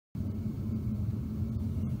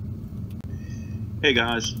Hey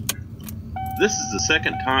guys, this is the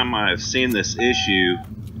second time I have seen this issue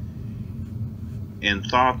and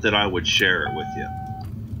thought that I would share it with you.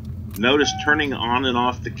 Notice turning on and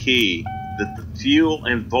off the key that the fuel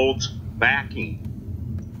and volts backing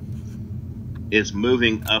is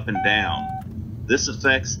moving up and down. This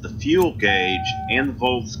affects the fuel gauge and the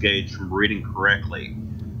volts gauge from reading correctly.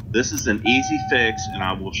 This is an easy fix and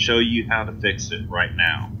I will show you how to fix it right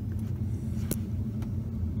now.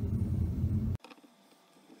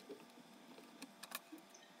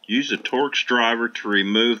 Use a Torx driver to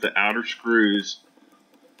remove the outer screws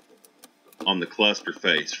on the cluster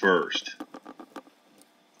face first.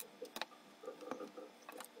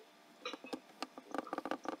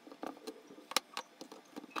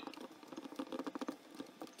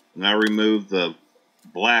 Now remove the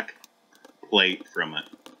black plate from it.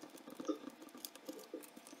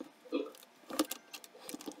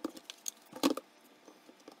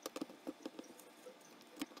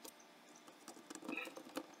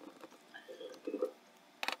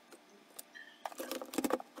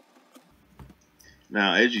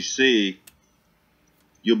 Now, as you see,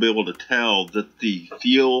 you'll be able to tell that the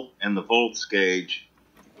fuel and the volts gauge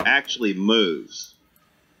actually moves.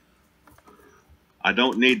 I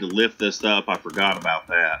don't need to lift this up. I forgot about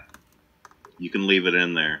that. You can leave it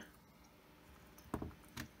in there.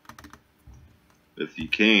 If you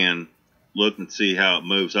can, look and see how it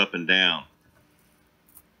moves up and down.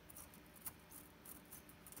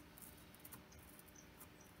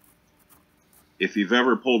 If you've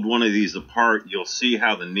ever pulled one of these apart, you'll see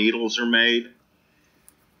how the needles are made.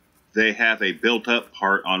 They have a built-up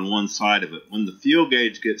part on one side of it. When the fuel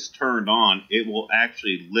gauge gets turned on, it will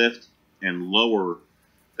actually lift and lower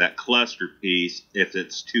that cluster piece if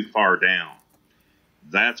it's too far down.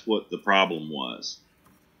 That's what the problem was.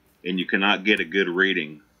 And you cannot get a good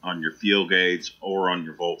reading on your fuel gauge or on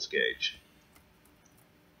your volts gauge.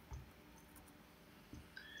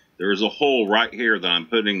 There's a hole right here that I'm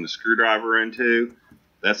putting the screwdriver into.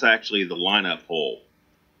 That's actually the lineup hole.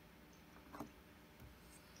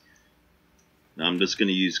 Now I'm just going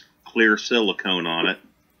to use clear silicone on it.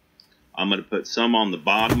 I'm going to put some on the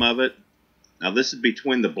bottom of it. Now this is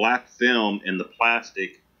between the black film and the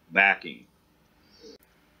plastic backing.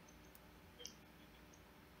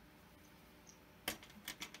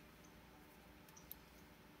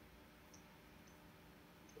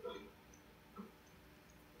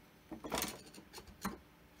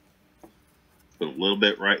 Put a little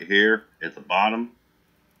bit right here at the bottom.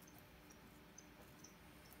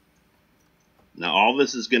 Now all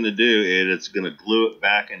this is going to do is it's going to glue it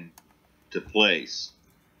back into place.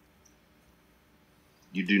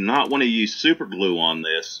 You do not want to use super glue on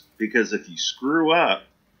this, because if you screw up,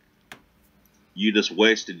 you just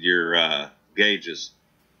wasted your gauges.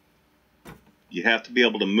 You have to be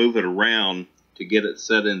able to move it around to get it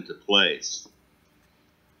set into place.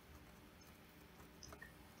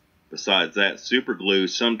 Besides that, super glue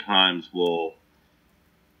sometimes will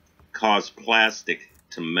cause plastic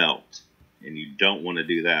to melt, and you don't want to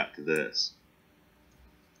do that to this.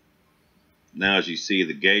 Now as you see,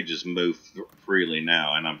 the gauges move freely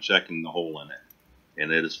now, and I'm checking the hole in it, and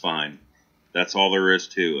it is fine. That's all there is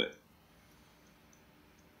to it.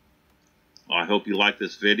 Well, I hope you like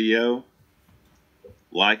this video.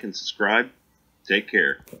 Like and subscribe. Take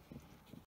care.